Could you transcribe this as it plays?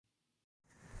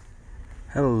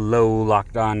Hello,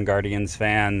 Locked On Guardians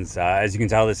fans. As you can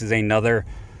tell, this is another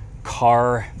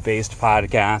car-based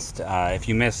podcast. If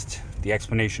you missed the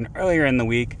explanation earlier in the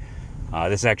week,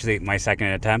 this is actually my second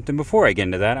attempt. And before I get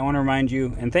into that, I want to remind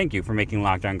you and thank you for making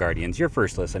Locked On Guardians your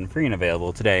first listen, free and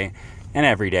available today and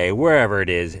every day, wherever it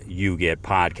is you get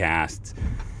podcasts.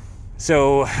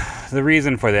 So the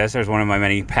reason for this, there's one of my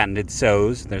many patented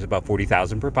so's. There's about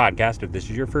 40,000 per podcast. If this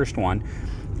is your first one,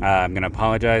 I'm going to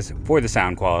apologize for the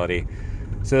sound quality.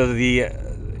 So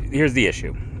here's the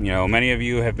issue. You know, many of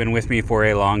you have been with me for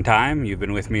a long time. You've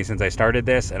been with me since I started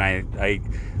this, and I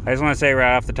just want to say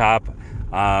right off the top,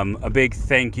 a big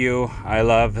thank you. I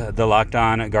love the Locked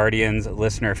On Guardians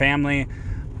listener family.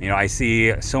 You know, I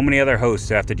see so many other hosts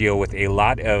who have to deal with a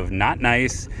lot of not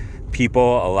nice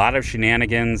people, a lot of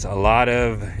shenanigans, a lot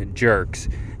of jerks.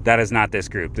 That is not this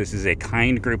group. This is a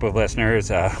kind group of listeners.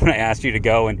 When I asked you to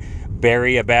go and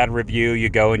bury a bad review, you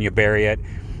go and you bury it.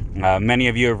 Many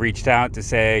of you have reached out to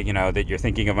say, you know, that you're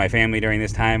thinking of my family during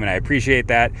this time, and I appreciate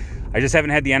that. I just haven't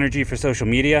had the energy for social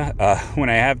media. When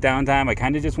I have downtime, I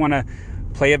kind of just want to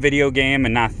play a video game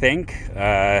and not think.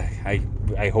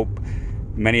 I hope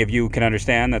many of you can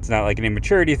understand that's not like an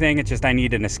immaturity thing. It's just I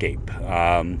need an escape.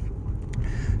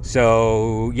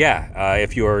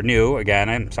 If you're new, again,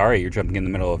 I'm sorry you're jumping in the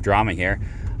middle of drama here.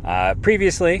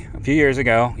 Previously, a few years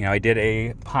ago, you know, I did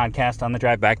a podcast on the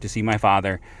drive back to see my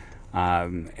father.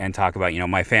 And talk about, you know,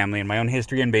 my family and my own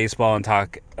history in baseball, and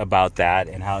talk about that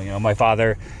and how, you know, my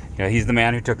father, you know, he's the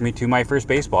man who took me to my first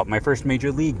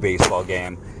Major League Baseball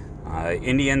game.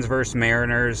 Indians versus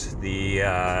Mariners.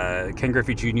 Ken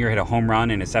Griffey Jr. hit a home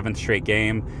run in his 7th straight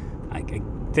game. I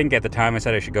think at the time I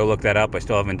said I should go look that up. I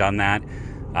still haven't done that.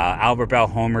 Albert Bell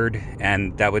homered,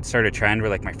 and that would start a trend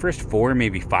where like my first 4,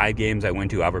 maybe 5 games I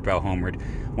went to, Albert Bell homered.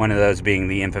 One of those being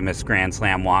the infamous Grand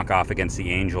Slam walk-off against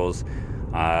the Angels.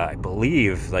 I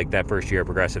believe like that first year at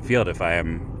Progressive Field, if I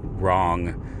am wrong,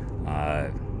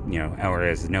 or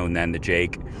as known then, the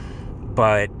Jake.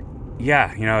 But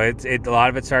yeah, you know, a lot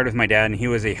of it started with my dad, and he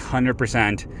was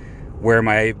 100% where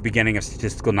my beginning of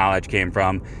statistical knowledge came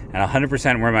from, and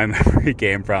 100% where my memory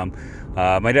came from.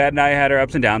 My dad and I had our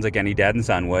ups and downs like any dad and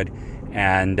son would,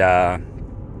 and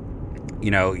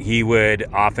he would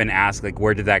often ask like,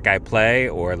 where did that guy play,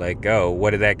 or like, oh,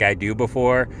 what did that guy do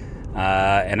before?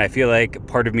 And I feel like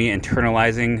part of me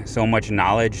internalizing so much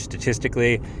knowledge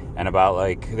statistically, and about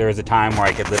like, there was a time where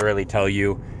I could literally tell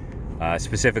you,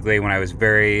 specifically when I was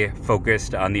very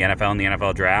focused on the NFL and the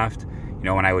NFL draft, you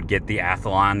know, when I would get the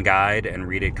Athlon guide and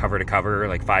read it cover to cover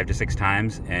like 5 to 6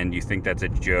 times, and you think that's a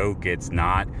joke, it's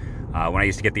not. When I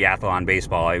used to get the Athlon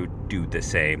baseball, I would do the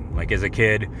same. Like as a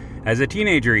kid, as a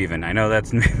teenager even. I know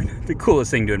that's the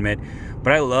coolest thing to admit,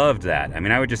 but I loved that. I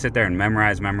mean, I would just sit there and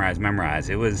memorize.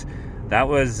 That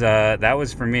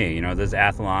was for me. You know, those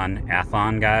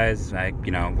Athlon guys.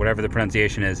 Whatever the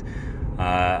pronunciation is,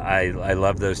 I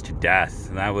love those to death.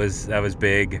 That was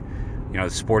big. You know,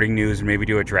 Sporting News would maybe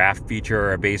do a draft feature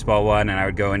or a baseball one, and I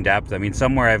would go in depth. I mean,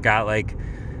 somewhere I've got like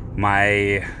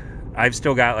I've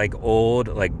still got like old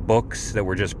like books that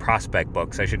were just prospect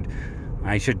books. I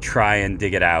should try and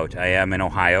dig it out. I am in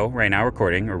Ohio right now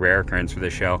recording, a rare occurrence for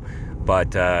this show.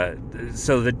 But I've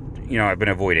been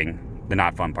avoiding the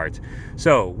not fun parts.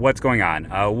 So what's going on?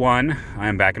 One,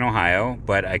 I'm back in Ohio,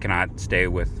 but I cannot stay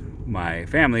with my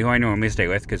family who I normally stay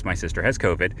with because my sister has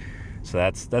COVID. So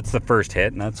that's the first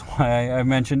hit, and that's why I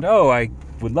mentioned, I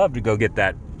would love to go get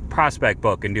that prospect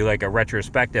book and do like a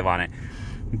retrospective on it,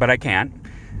 but I can't.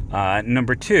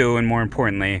 Number 2, and more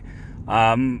importantly,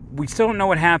 we still don't know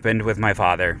what happened with my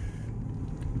father,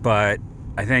 but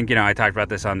I think, you know, I talked about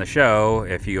this on the show.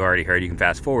 If you already heard, you can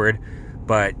fast forward,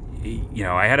 but you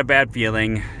know, I had a bad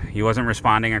feeling. He wasn't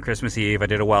responding on Christmas Eve. I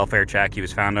did a welfare check. He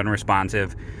was found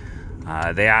unresponsive.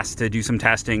 They asked to do some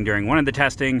testing. During one of the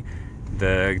testing,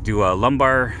 do a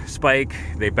lumbar spike.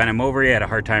 They bent him over. He had a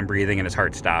hard time breathing, and his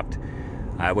heart stopped,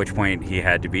 at which point he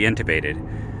had to be intubated.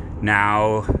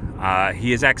 Now,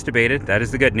 he is extubated. That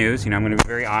is the good news. You know, I'm going to be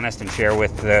very honest and share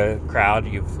with the crowd.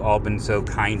 You've all been so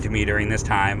kind to me during this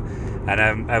time,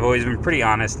 and I've always been pretty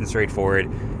honest and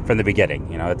straightforward from the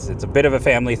beginning. You know, it's a bit of a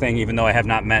family thing, even though I have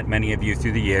not met many of you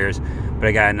through the years. But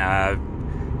again, I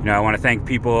want to thank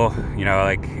people. You know,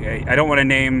 like, I don't want to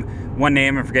name one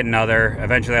name and forget another.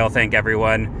 Eventually, I'll thank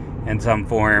everyone in some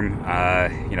form.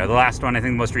 The last one, I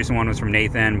think the most recent one was from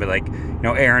Nathan, but like, you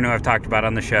know, Aaron, who I've talked about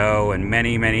on the show, and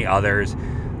many, many others.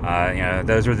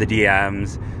 Those were the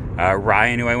DMs.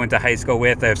 Ryan, who I went to high school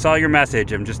with, I saw your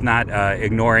message. I'm just not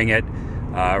ignoring it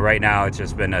right now. It's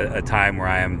just been a time where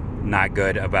I am not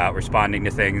good about responding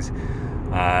to things.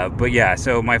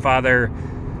 So my father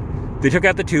They took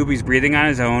out the tube. He's breathing on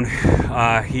his own.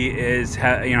 He is,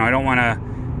 I don't want to,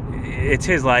 it's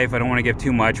his life. I don't want to give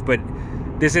too much, but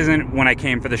this isn't when I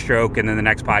came for the stroke and then the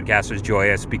next podcast was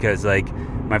joyous because, like,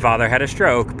 my father had a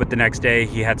stroke, but the next day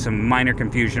he had some minor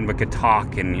confusion but could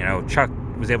talk, and, Chuck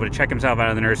was able to check himself out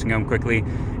of the nursing home quickly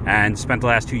and spent the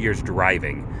last 2 years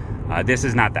driving. This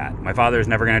is not that. My father is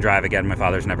never going to drive again. My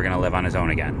father's never going to live on his own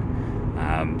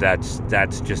again. That's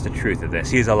just the truth of this.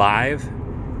 He's alive.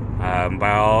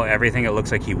 By everything, it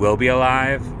looks like he will be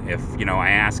alive. If, I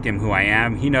ask him who I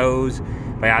am, he knows.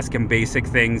 If I ask him basic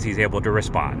things, he's able to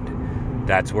respond.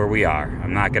 That's where we are.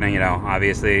 I'm not going to,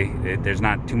 obviously, there's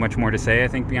not too much more to say, I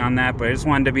think, beyond that. But I just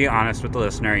wanted to be honest with the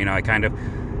listener. I kind of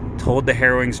told the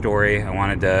harrowing story. I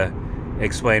wanted to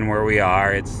explain where we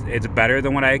are. It's better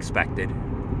than what I expected.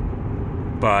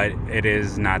 But it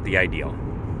is not the ideal.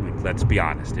 Like, let's be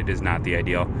honest. It is not the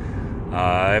ideal.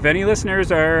 If any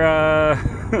listeners are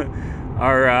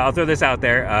I'll throw this out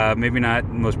there, maybe not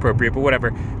most appropriate, but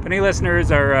whatever. If any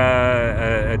listeners are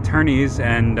attorneys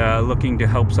and looking to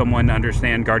help someone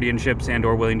understand guardianships and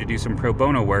or willing to do some pro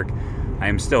bono work, I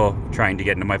am still trying to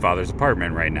get into my father's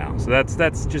apartment right now. So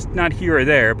that's just not here or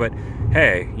there, but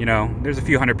hey, there's a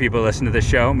few hundred people listen to this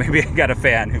show. Maybe I got a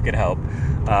fan who could help.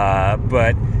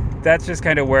 But that's just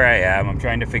kind of where I am. I'm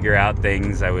trying to figure out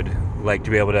things. I would like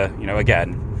to be able to,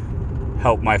 again,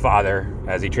 help my father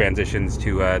as he transitions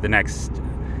to the next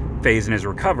phase in his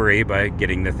recovery by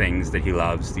getting the things that he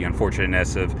loves. The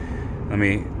unfortunateness of, let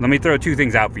me throw two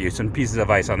things out for you, some pieces of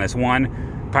advice on this.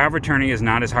 One, power of attorney is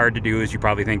not as hard to do as you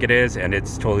probably think it is, and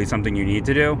it's totally something you need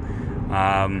to do.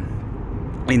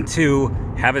 And two,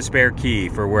 have a spare key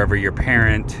for wherever your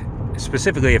parent,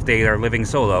 specifically if they are living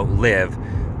solo, live,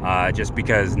 just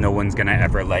because no one's going to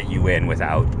ever let you in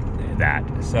without that.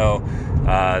 So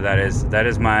that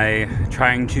is my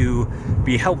trying to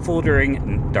be helpful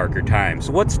during darker times.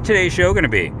 So what's today's show going to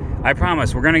be? I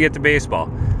promise we're going to get to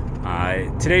baseball.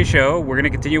 Today's show, we're going to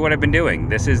continue what I've been doing.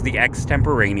 This is the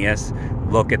extemporaneous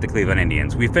look at the Cleveland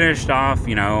Indians. We finished off,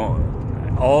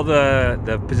 all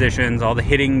the positions, all the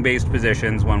hitting-based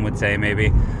positions, one would say maybe.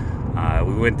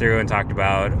 We went through and talked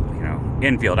about,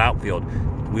 infield, outfield.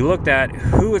 We looked at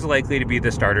who is likely to be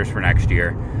the starters for next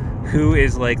year, who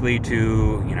is likely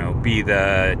to, be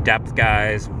the depth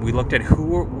guys. We looked at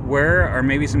where are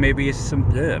maybe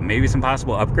some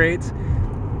possible upgrades,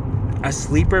 a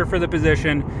sleeper for the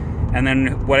position, and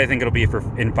then what I think it'll be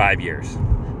in 5 years.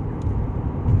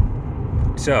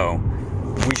 So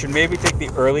we should maybe take the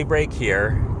early break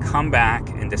here, come back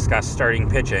and discuss starting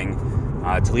pitching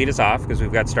to lead us off, because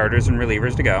we've got starters and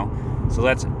relievers to go. So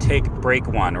let's take break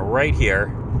one right here.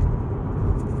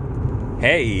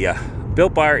 Hey,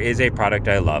 Built Bar is a product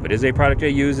I love. It is a product I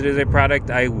use. It is a product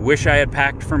I wish I had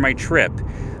packed for my trip.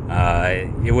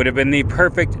 It would have been the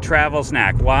perfect travel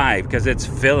snack. Why? Because it's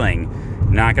filling.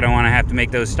 You're not going to want to have to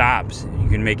make those stops. You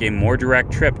can make a more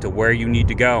direct trip to where you need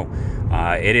to go.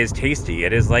 It is tasty.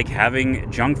 It is like having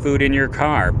junk food in your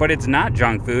car, but it's not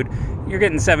junk food. You're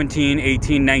getting 17,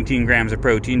 18, 19 grams of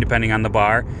protein depending on the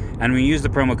bar. And when you use the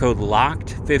promo code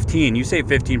LOCKED15, you save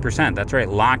 15%. That's right,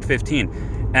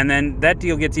 LOCKED15. And then that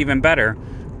deal gets even better,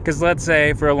 because let's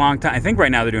say for a long time, I think right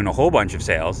now they're doing a whole bunch of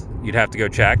sales. You'd have to go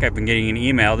check. I've been getting an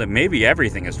email that maybe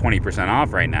everything is 20%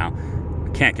 off right now. I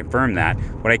can't confirm that.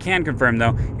 What I can confirm,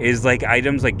 though, is like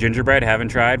items like gingerbread, haven't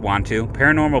tried, want to.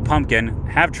 Paranormal pumpkin,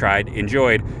 have tried,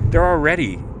 enjoyed. They're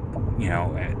already,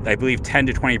 I believe 10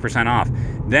 to 20% off.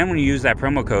 Then when you use that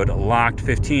promo code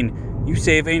LOCKED15, you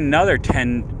save another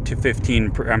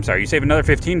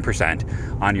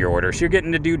 15% on your order. So you're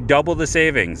getting to do double the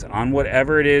savings on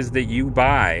whatever it is that you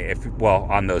buy,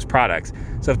 on those products.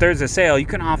 So if there's a sale, you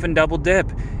can often double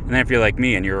dip. And then if you're like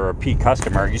me and you're a repeat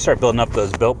customer, you start building up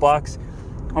those Built Bucks.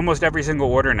 Almost every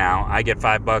single order now, I get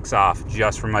 $5 off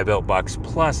just from my Built Bucks.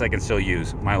 Plus, I can still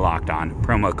use my Locked On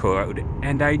promo code,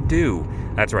 and I do.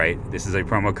 That's right. This is a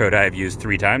promo code I've used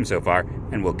 3 times so far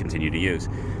and will continue to use.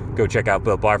 Go check out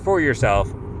Built Bar for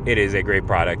yourself. It is a great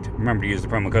product. Remember to use the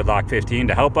promo code LOCK15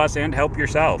 to help us and help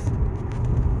yourself.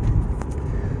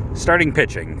 Starting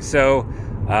pitching. So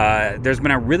there's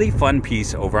been a really fun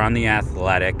piece over on The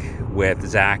Athletic with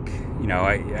Zach.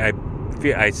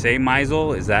 I say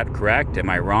Meisel. Is that correct? Am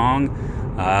I wrong?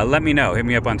 Let me know. Hit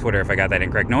me up on Twitter if I got that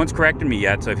incorrect. No one's corrected me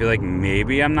yet, so I feel like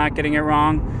maybe I'm not getting it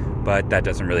wrong, but that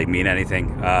doesn't really mean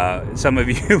anything. Some of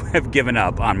you have given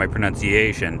up on my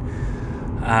pronunciation.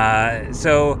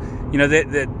 So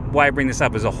why I bring this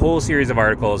up is a whole series of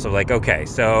articles of like, okay,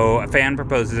 so a fan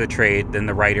proposes a trade, then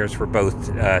the writers for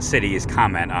both cities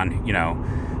comment on,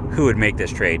 who would make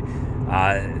this trade.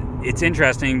 It's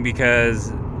interesting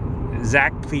because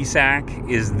Zach Plesac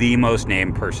is the most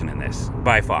named person in this,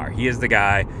 by far. He is the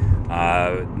guy.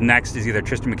 Next is either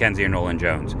Tristan McKenzie or Nolan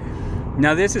Jones.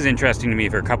 Now, this is interesting to me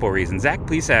for a couple of reasons. Zach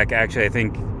Plesac, actually, I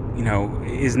think,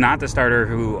 is not the starter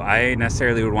who I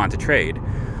necessarily would want to trade.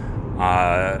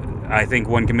 I think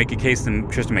one can make a case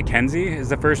that Tristan McKenzie is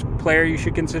the first player you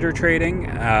should consider trading,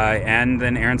 and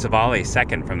then Aaron Savale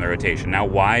second from the rotation. Now,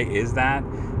 why is that?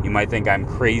 You might think I'm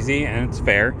crazy, and it's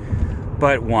fair.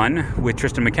 But one, with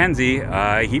Tristan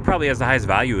McKenzie, he probably has the highest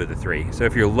value of the three. So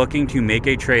if you're looking to make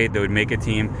a trade that would make a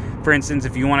team, for instance,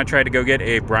 if you want to try to go get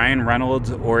a Brian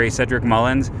Reynolds or a Cedric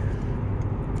Mullins,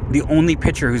 the only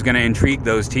pitcher who's going to intrigue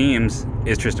those teams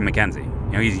is Tristan McKenzie.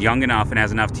 He's young enough and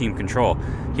has enough team control.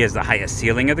 He has the highest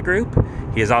ceiling of the group.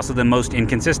 He is also the most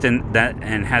inconsistent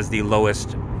and has the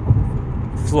lowest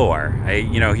floor.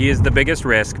 He is the biggest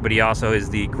risk, but he also is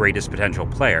the greatest potential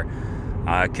player.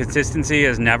 Consistency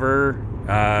has never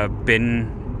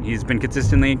he's been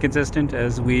consistently inconsistent,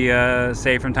 as we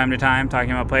say from time to time,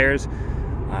 talking about players.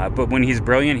 But when he's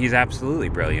brilliant, he's absolutely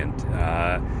brilliant.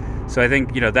 So I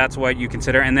think, that's what you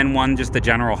consider. And then one, just the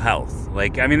general health.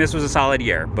 This was a solid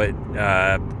year, but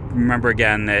remember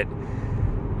again that,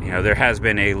 there has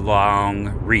been a long,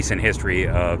 recent history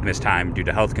of missed time due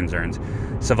to health concerns.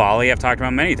 Savale, I've talked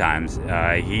about many times.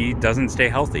 He doesn't stay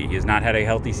healthy. He has not had a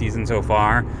healthy season so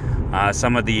far.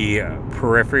 Some of the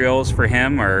peripherals for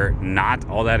him are not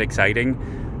all that exciting.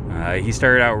 He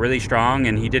started out really strong,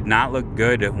 and he did not look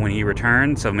good when he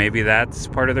returned, so maybe that's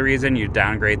part of the reason you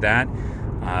downgrade that.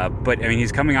 But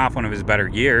he's coming off one of his better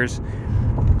years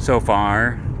so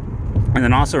far. And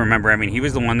then also remember, he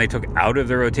was the one they took out of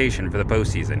the rotation for the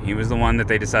postseason. He was the one that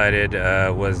they decided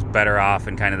was better off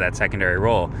in kind of that secondary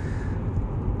role.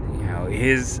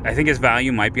 I think his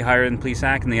value might be higher than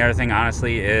Plesac. And the other thing,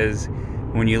 honestly, is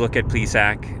when you look at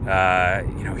Plesac,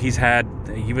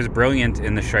 he was brilliant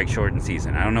in the strike shortened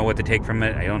season. I don't know what to take from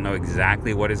it. I don't know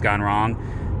exactly what has gone wrong,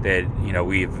 that,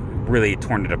 we've really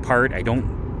torn it apart. I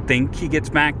don't think he gets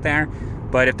back there.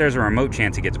 But if there's a remote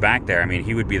chance he gets back there,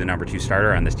 he would be the number 2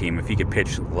 starter on this team if he could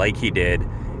pitch like he did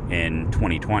in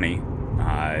 2020.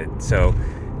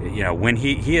 When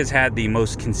he has had the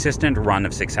most consistent run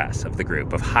of success of the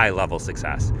group, of high-level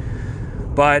success.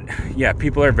 But, yeah,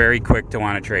 people are very quick to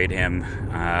want to trade him.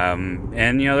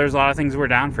 There's a lot of things we're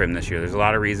down for him this year. There's a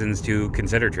lot of reasons to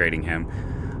consider trading him.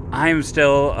 I am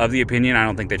still of the opinion I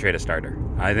don't think they trade a starter.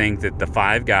 I think that the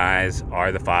 5 guys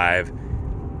are the 5,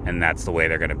 and that's the way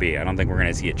they're going to be. I don't think we're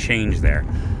going to see a change there.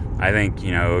 I think,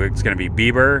 it's going to be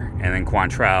Bieber and then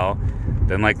Quantrill,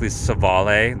 then likely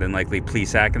Savale, then likely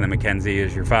Plesac, and then McKenzie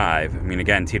is your 5.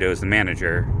 Again, Tito's the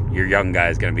manager. Your young guy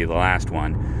is going to be the last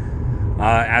one.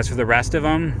 As for the rest of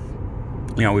them,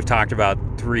 we've talked about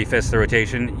 3/5 of the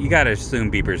rotation. You got to assume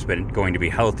Bieber's been going to be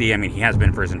healthy. He has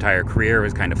been for his entire career. It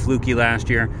was kind of fluky last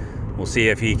year. We'll see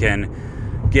if he can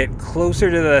get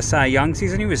closer to the Cy Young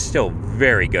season. He was still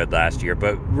very good last year,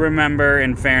 but remember,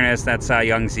 in fairness, that Cy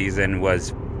Young season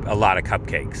was a lot of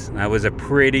cupcakes. That was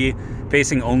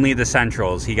facing only the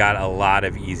Centrals, he got a lot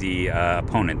of easy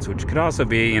opponents, which could also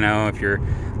be, if you're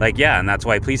and that's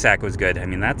why Plesac was good.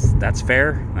 That's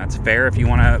fair. That's fair if you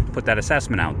want to put that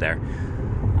assessment out there.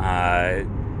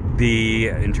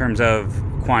 In terms of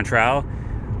Quantrill,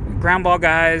 ground ball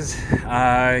guys,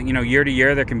 year to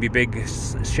year there can be big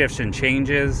shifts and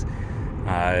changes.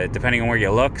 Depending on where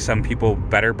you look, some people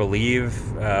better believe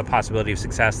possibility of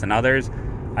success than others.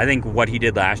 I think what he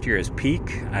did last year is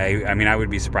peak. I would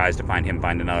be surprised to find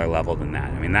another level than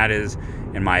that. That is,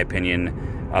 in my opinion,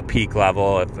 a peak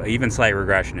level. If even slight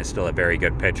regression is still a very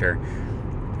good pitcher.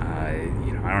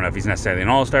 I don't know if he's necessarily an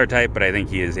all-star type, but I think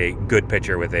he is a good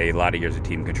pitcher with a lot of years of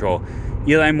team control.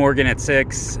 Eli Morgan at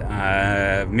 6,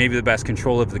 maybe the best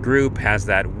control of the group, has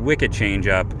that wicked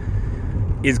changeup,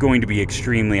 is going to be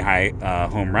extremely high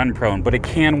home run prone, but it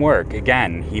can work.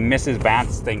 Again, he misses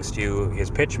bats thanks to his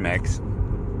pitch mix,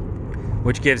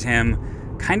 which gives him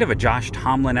kind of a Josh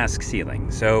Tomlin-esque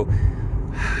ceiling. So,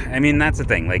 that's the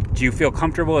thing. Do you feel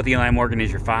comfortable with Eli Morgan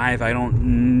as your 5? I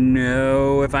don't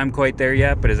know if I'm quite there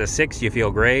yet, but as a 6, you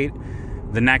feel great.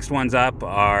 The next ones up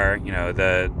are,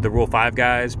 the Rule 5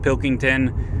 guys,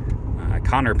 Pilkington,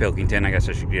 Connor Pilkington, I guess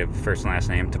I should give first and last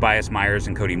name, Tobias Myers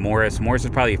and Cody Morris. Morris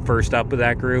is probably first up with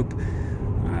that group.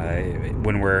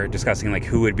 When we're discussing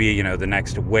who would be, the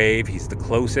next wave, he's the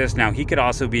closest. Now, he could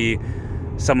also be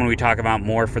someone we talk about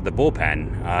more for the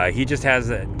bullpen. He just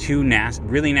has 2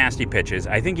 really nasty pitches.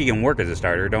 I think he can work as a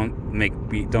starter.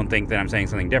 Don't think that I'm saying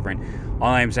something different. All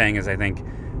I'm saying is I think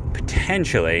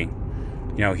potentially,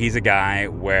 he's a guy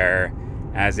where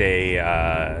as a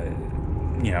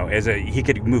he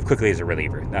could move quickly as a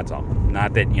reliever. That's all.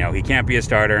 Not that he can't be a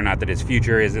starter. Not that his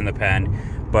future is in the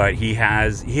pen, but he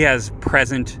has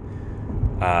present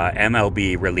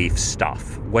MLB relief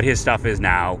stuff. What his stuff is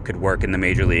now could work in the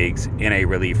major leagues in a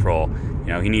relief role.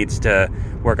 He needs to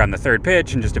work on the third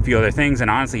pitch and just a few other things, and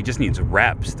honestly, he just needs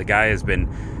reps. The guy has been,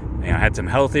 had some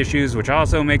health issues, which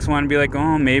also makes one be like,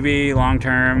 oh, maybe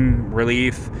long-term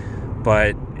relief.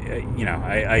 But,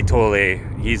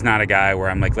 he's not a guy where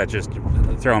I'm like, let's just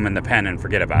throw him in the pen and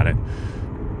forget about it.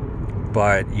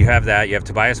 But you have that. You have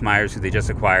Tobias Myers, who they just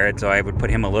acquired, so I would put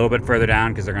him a little bit further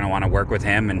down because they're going to want to work with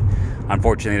him, and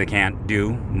unfortunately they can't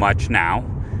do much now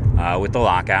with the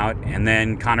lockout. And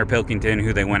then Connor Pilkington,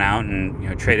 who they went out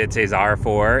and traded Cesar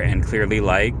for and clearly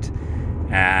liked.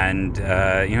 And,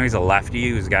 he's a lefty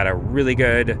who's got a really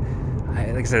good...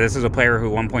 Like I said, this is a player who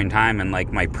at one point in time in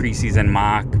like my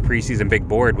preseason big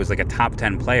board was like a top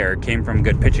 10 player, came from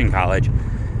good pitching college.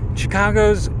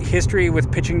 Chicago's history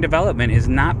with pitching development has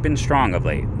not been strong of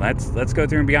late. Let's go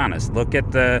through and be honest. Look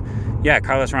at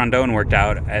Carlos Rondon worked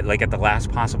out at the last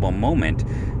possible moment.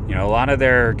 A lot of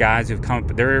their guys who've come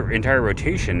up, their entire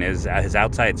rotation is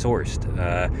outside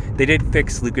sourced. They did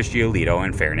fix Lucas Giolito,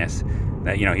 in fairness.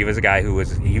 That he was a guy who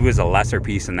was a lesser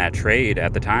piece in that trade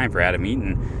at the time for Adam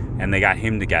Eaton, and they got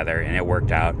him together and it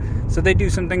worked out. So they do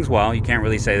some things well. You can't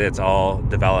really say that it's all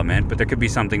development, but there could be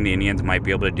something the Indians might be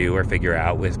able to do or figure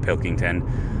out with Pilkington.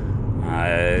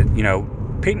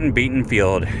 Peyton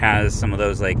Beatonfield has some of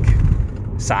those like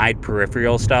side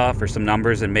peripheral stuff or some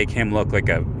numbers that make him look like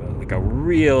a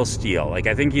real steal. Like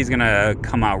I think he's gonna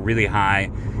come out really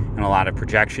high in a lot of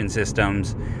projection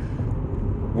systems.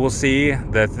 We'll see.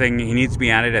 The thing, he needs to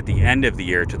be added at the end of the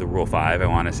year to the Rule 5, I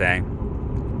want to say.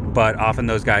 But often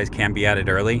those guys can be added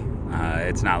early.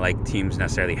 It's not like teams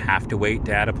necessarily have to wait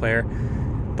to add a player.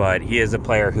 But he is a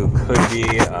player who could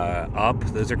be up.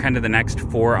 Those are kind of the next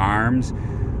four arms.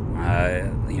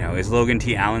 Is Logan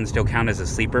T. Allen still count as a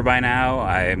sleeper by now?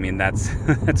 I mean,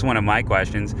 that's one of my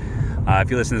questions.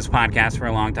 If you listen to this podcast for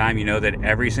a long time, you know that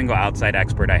every single outside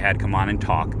expert I had come on and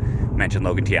talk mentioned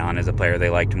Logan T. Allen as a player they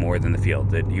liked more than the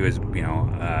field, that he was,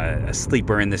 a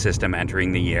sleeper in the system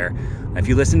entering the year. If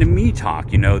you listen to me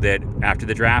talk, you know that after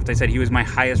the draft, I said he was my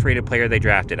highest rated player they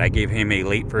drafted. I gave him a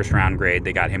late first round grade.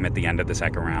 They got him at the end of the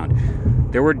second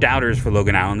round. There were doubters for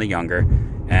Logan Allen the younger,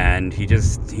 and he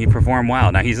performed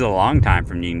well. Now, he's a long time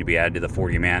from needing to be added to the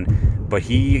 40-man, but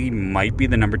he might be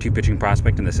the number 2 pitching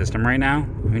prospect in the system right now.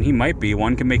 I mean, he might be.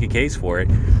 One can make a case for it.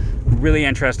 Really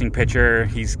interesting pitcher.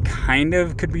 He's kind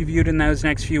of could be viewed in those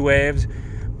next few waves,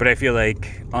 but I feel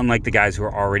like unlike the guys who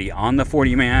are already on the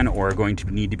 40-man or are going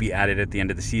to need to be added at the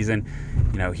end of the season,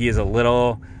 he is a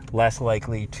little less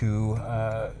likely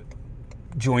to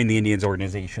join the Indians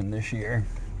organization this year.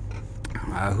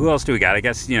 Who else do we got? I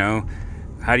guess,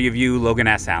 how do you view Logan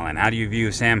S. Allen? How do you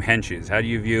view Sam Hentges? How do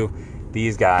you view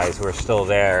these guys who are still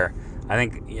there? I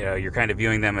think, you're kind of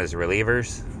viewing them as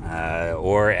relievers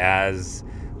or as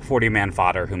 40-man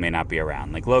fodder who may not be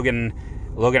around. Like Logan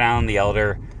Allen the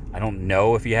elder, I don't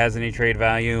know if he has any trade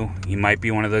value. He might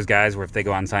be one of those guys where if they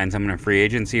go out and sign someone in free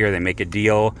agency or they make a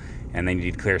deal and they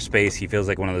need clear space, he feels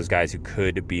like one of those guys who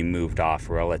could be moved off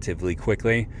relatively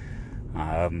quickly.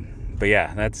 But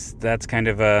yeah, that's kind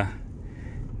of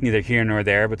neither here nor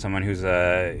there, but someone who's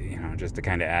just to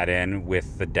kind of add in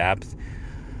with the depth.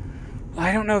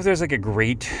 I don't know if there's like a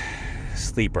great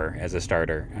sleeper as a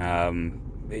starter.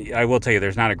 I will tell you,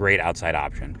 there's not a great outside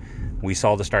option. We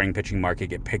saw the starting pitching market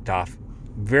get picked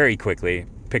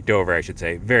over, I should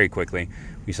say, very quickly.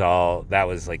 We saw that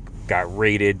was got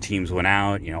raided, teams went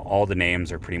out, all the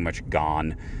names are pretty much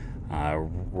gone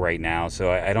right now.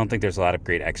 So I don't think there's a lot of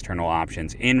great external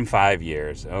options in 5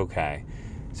 years. Okay.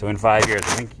 So in 5 years,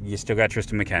 I think you still got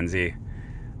Tristan McKenzie.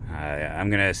 I'm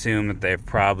going to assume that they've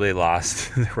probably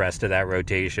lost the rest of that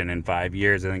rotation in 5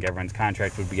 years. I think everyone's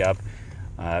contract would be up.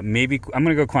 Maybe I'm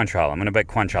going to go Quantrill. I'm going to bet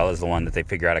Quantrill is the one that they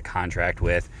figure out a contract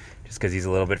with just because he's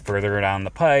a little bit further down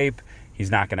the pipe. He's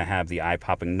not going to have the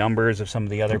eye-popping numbers of some of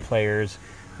the other players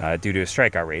due to his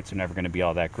strikeout rates. They're never going to be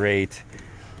all that great.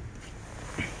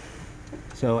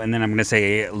 So, and then I'm going to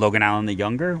say Logan Allen the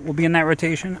younger will be in that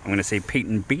rotation. I'm going to say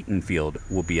Peyton Beatonfield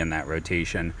will be in that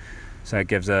rotation. So that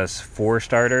gives us 4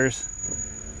 starters.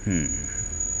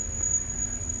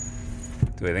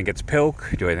 Do I think it's Pilk?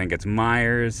 Do I think it's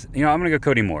Myers? I'm going to go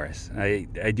Cody Morris. I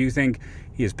do think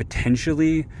he is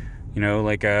potentially,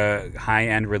 like a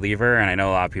high-end reliever, and I know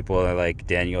a lot of people are like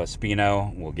Daniel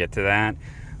Espino. We'll get to that.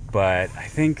 But I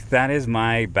think that is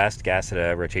my best guess at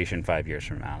a rotation 5 years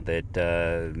from now. That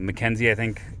McKenzie, I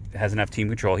think, has enough team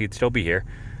control. He'd still be here.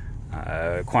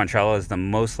 Quantrill is the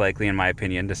most likely, in my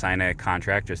opinion, to sign a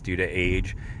contract just due to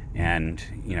age and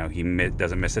he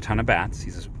doesn't miss a ton of bats.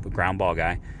 He's a ground ball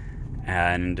guy,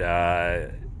 and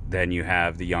then you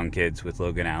have the young kids with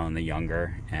Logan Allen the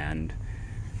younger and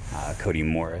Cody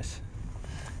Morris.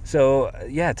 So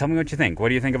yeah, tell me what you think. What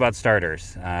do you think about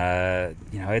starters?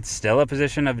 It's still a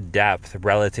position of depth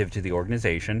relative to the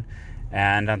organization,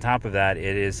 and on top of that,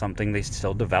 it is something they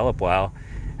still develop well.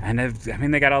 And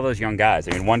they got all those young guys.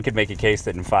 One could make a case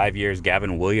that in 5 years,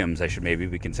 Gavin Williams I should maybe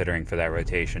be considering for that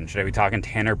rotation. Should I be talking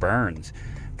Tanner Burns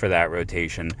for that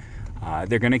rotation?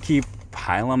 They're going to keep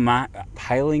piling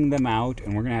them out,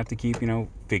 and we're going to have to keep,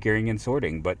 figuring and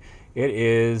sorting. But it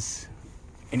is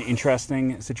an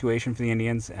interesting situation for the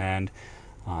Indians, and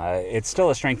it's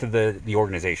still a strength of the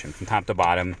organization from top to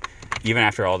bottom. Even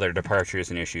after all their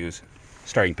departures and issues,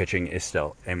 starting pitching is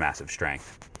still a massive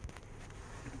strength.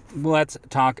 Let's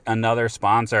talk another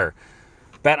sponsor,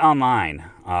 BetOnline.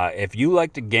 If you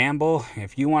like to gamble,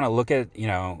 if you want to look at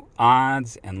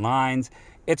odds and lines,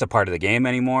 it's a part of the game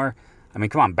anymore.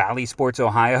 Come on, Bally Sports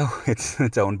Ohio.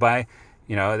 It's owned by,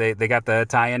 they got the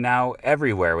tie-in now.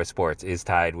 Everywhere with sports is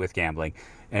tied with gambling.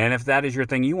 And if that is your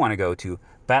thing, you want to go to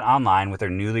BetOnline with their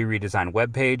newly redesigned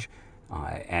webpage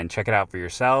and check it out for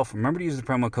yourself. Remember to use the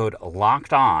promo code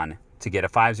LOCKEDON to get a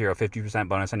 50%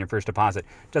 bonus on your first deposit.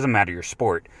 Doesn't matter your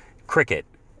sport. Cricket,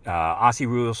 Aussie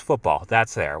rules football,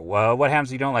 that's there. Well, what happens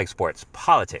if you don't like sports?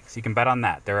 Politics, you can bet on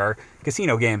that. There are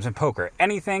casino games and poker.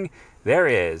 Anything there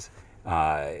is,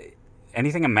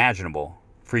 anything imaginable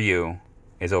for you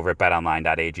is over at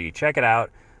betonline.ag. Check it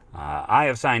out. I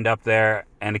have signed up there,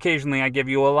 and occasionally I give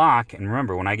you a lock. And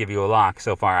remember, when I give you a lock,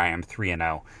 so far I am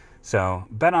 3-0. So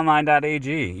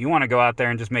betonline.ag. You want to go out there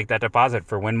and just make that deposit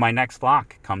for when my next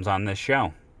lock comes on this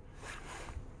show.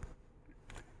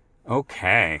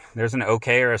 Okay, there's an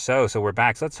okay or a so we're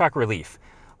back. So let's talk relief.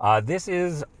 This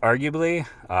is arguably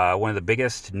one of the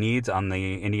biggest needs on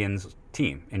the Indians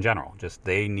team in general. Just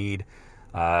they need,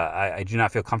 I do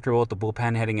not feel comfortable with the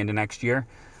bullpen heading into next year.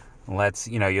 You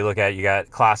got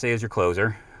Clase as your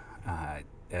closer.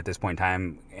 At this point in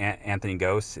time, Anthony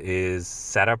Gose is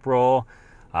setup role.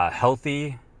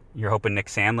 Healthy, you're hoping Nick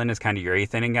Sandlin is kind of your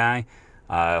 8th inning guy.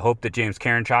 Hope that James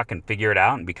Karinchak can figure it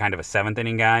out and be kind of a 7th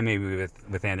inning guy, maybe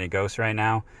with Anthony Gose right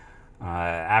now.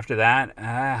 After that,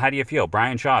 how do you feel?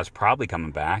 Brian Shaw is probably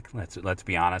coming back. Let's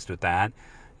be honest with that.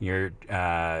 You're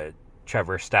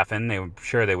Trevor Stephan. I'm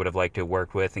sure they would have liked to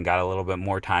work with and got a little bit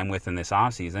more time with in this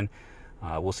offseason.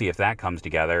 We'll see if that comes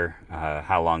together,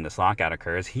 how long this lockout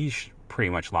occurs. He's pretty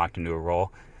much locked into a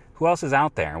role. Who else is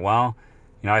out there? Well,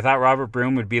 I thought Robert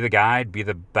Broom would be the guy, be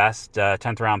the best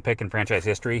 10th round pick in franchise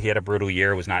history. He had a brutal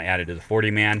year, was not added to the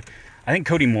 40-man. I think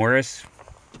Cody Morris,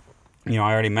 I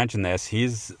already mentioned this,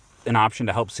 he's an option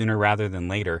to help sooner rather than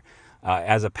later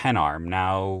as a pen arm.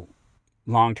 Now,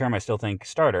 long term, I still think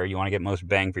starter, you want to get most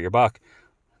bang for your buck.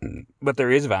 But there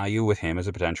is value with him as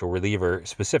a potential reliever,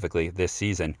 specifically this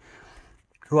season.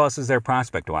 Who else is there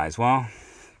prospect-wise? Well,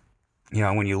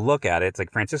 when you look at it, it's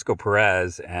like Francisco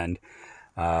Perez and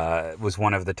was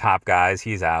one of the top guys.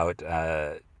 He's out.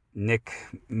 Nick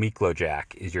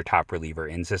Miklojak is your top reliever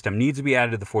in system. Needs to be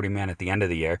added to the 40-man at the end of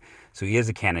the year, so he is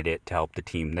a candidate to help the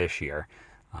team this year.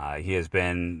 He has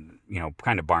been,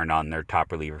 kind of bar none their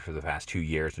top reliever for the past 2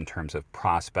 years in terms of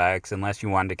prospects, unless you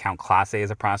wanted to count Clase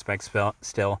as a prospect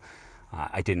still.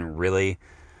 I didn't really.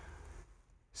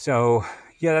 So,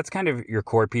 yeah, that's kind of your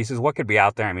core pieces. What could be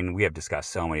out there? We have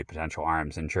discussed so many potential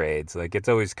arms and trades. Like, it's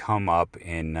always come up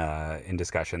in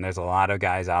discussion. There's a lot of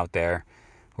guys out there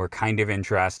who are kind of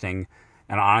interesting.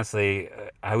 And honestly,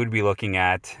 I would be looking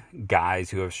at guys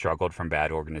who have struggled from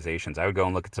bad organizations. I would go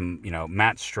and look at some,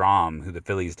 Matt Strahm, who the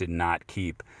Phillies did not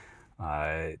keep.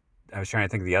 I was trying to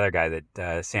think of the other guy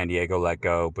that San Diego let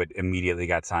go, but immediately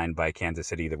got signed by Kansas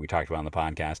City that we talked about on the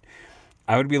podcast.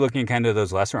 I would be looking at kind of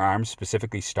those lesser arms,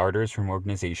 specifically starters from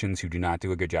organizations who do not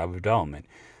do a good job of development.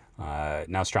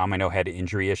 Now, Strahm, I know, had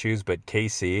injury issues, but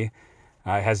KC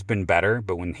has been better.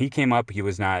 But when he came up, that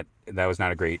was not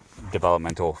a great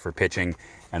developmental for pitching.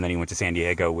 And then he went to San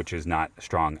Diego, which is not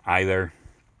strong either.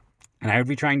 And I would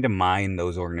be trying to mine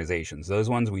those organizations, those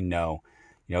ones we know.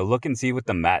 Look and see with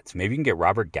the Mets. Maybe you can get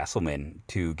Robert Gesselman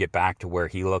to get back to where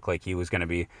he looked like he was going to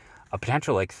be a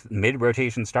potential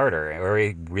mid-rotation starter or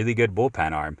a really good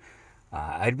bullpen arm.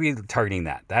 I'd be targeting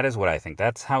that. That is what I think.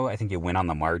 That's how I think you win on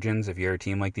the margins if you're a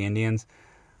team like the Indians.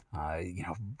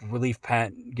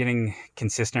 Getting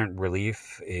consistent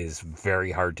relief is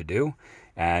very hard to do.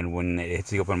 And when it's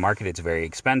the open market, it's very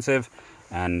expensive.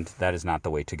 And that is not the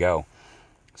way to go.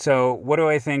 So what do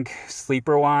I think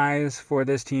sleeper-wise for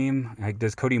this team?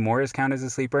 Does Cody Morris count as a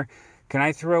sleeper? Can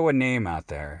I throw a name out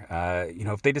there?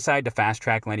 If they decide to fast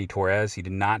track Lenny Torres, he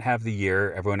did not have the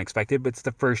year everyone expected, but it's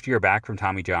the first year back from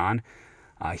Tommy John.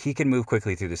 He can move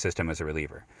quickly through the system as a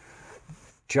reliever.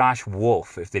 Josh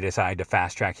Wolf, if they decide to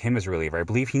fast track him as a reliever, I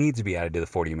believe he needs to be added to the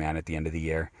 40-man at the end of the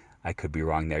year. I could be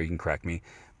wrong there. You can correct me.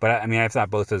 But I mean, I've thought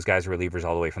both those guys are relievers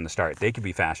all the way from the start. They could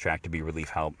be fast tracked to be relief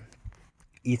help.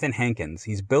 Ethan Hankins,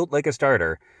 he's built like a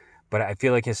starter, but I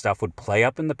feel like his stuff would play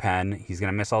up in the pen. He's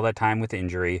going to miss all that time with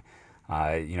injury.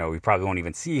 We probably won't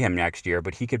even see him next year,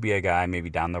 but he could be a guy maybe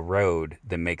down the road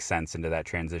that makes sense into that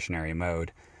transitionary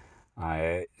mode.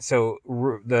 So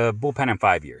the bullpen in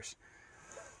 5 years.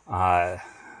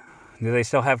 Do they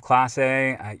still have Class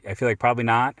A? I feel like probably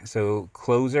not. So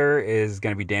closer is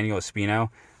going to be Daniel Espino.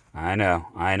 I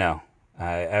know.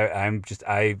 I'm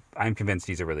convinced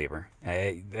he's a reliever.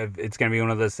 It's going to be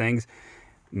one of those things.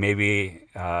 Maybe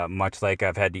much like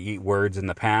I've had to eat words in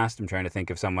the past, I'm trying to think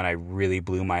of someone I really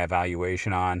blew my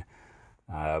evaluation on.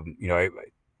 Let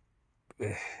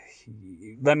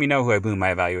me know who I blew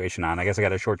my evaluation on. I guess I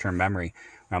got a short-term memory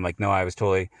where I'm like, no,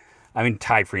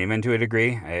 Ty Freeman to a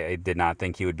degree. I did not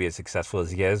think he would be as successful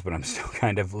as he is, but I'm still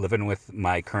kind of living with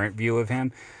my current view of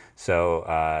him. So,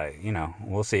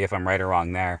 we'll see if I'm right or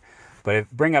wrong there.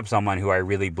 But bring up someone who I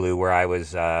really blew where I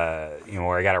was,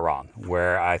 where I got it wrong,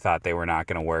 where I thought they were not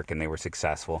going to work and they were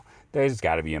successful. There's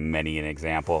got to be an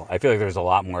example. I feel like there's a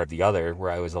lot more of the other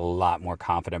where I was a lot more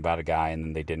confident about a guy and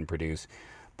then they didn't produce.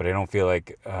 But I don't feel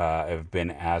like I've been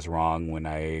as wrong when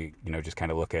I, just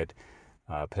kind of look at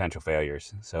potential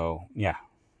failures. So, yeah,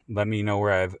 let me know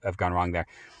where I've gone wrong there.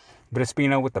 But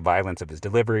Espino, with the violence of his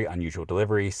delivery, unusual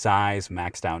delivery, size,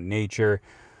 maxed out nature,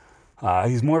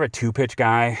 he's more of a two-pitch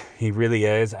guy. He really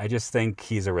is. I just think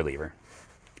he's a reliever.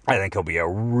 I think he'll be a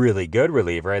really good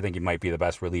reliever. I think he might be the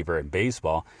best reliever in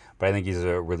baseball, but I think he's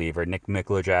a reliever. Nick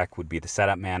Mikulajek would be the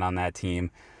setup man on that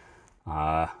team.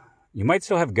 You might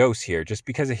still have Ghosts here just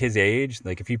because of his age.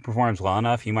 Like if he performs well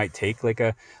enough, he might take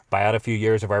buy out a few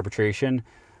years of arbitration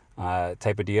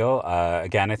type of deal.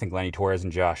 Again, I think Lenny Torres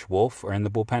and Josh Wolf are in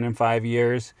the bullpen in 5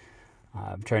 years.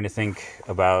 I'm trying to think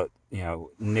about,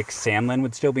 Nick Sandlin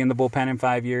would still be in the bullpen in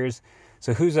 5 years.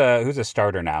 So who's a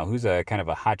starter now? Who's a kind of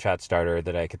a hotshot starter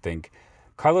that I could think?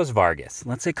 Carlos Vargas.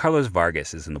 Let's say Carlos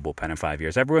Vargas is in the bullpen in 5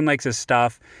 years. Everyone likes his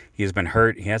stuff. He has been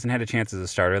hurt. He hasn't had a chance as a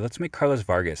starter. Let's make Carlos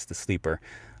Vargas the sleeper.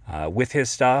 With his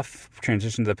stuff,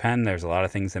 transition to the pen, there's a lot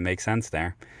of things that make sense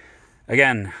there.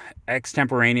 Again,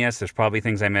 extemporaneous. There's probably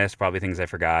things I missed, probably things I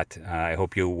forgot. I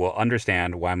hope you will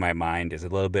understand why my mind is a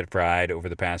little bit fried over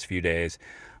the past few days.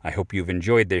 I hope you've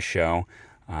enjoyed this show.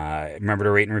 Remember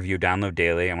to rate and review, download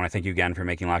daily. I want to thank you again for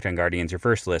making Locked On Guardians your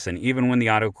first listen, even when the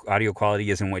audio quality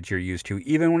isn't what you're used to,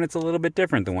 even when it's a little bit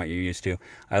different than what you're used to.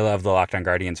 I love the Locked On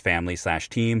Guardians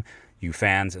family/team. You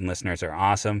fans and listeners are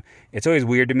awesome. It's always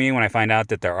weird to me when I find out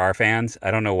that there are fans.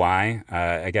 I don't know why.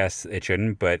 I guess it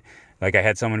shouldn't, but I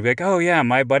had someone be like, oh yeah,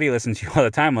 my buddy listens to you all the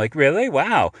time. I'm like, really?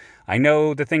 Wow. I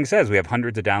know the thing says we have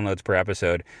hundreds of downloads per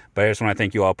episode, but I just want to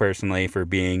thank you all personally for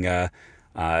being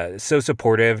so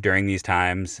supportive during these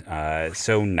times,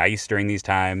 so nice during these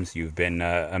times. You've been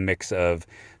a mix of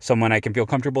someone I can feel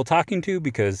comfortable talking to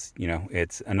because,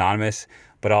 it's anonymous,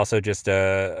 but also just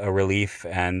a relief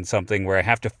and something where I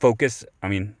have to focus. I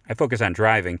mean, I focus on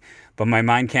driving, but my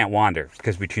mind can't wander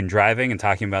because between driving and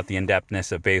talking about the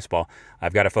in-depthness of baseball,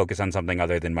 I've got to focus on something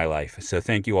other than my life. So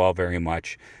thank you all very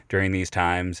much during these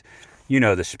times. You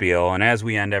know the spiel. And as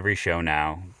we end every show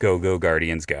now, go, go,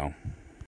 Guardians, go.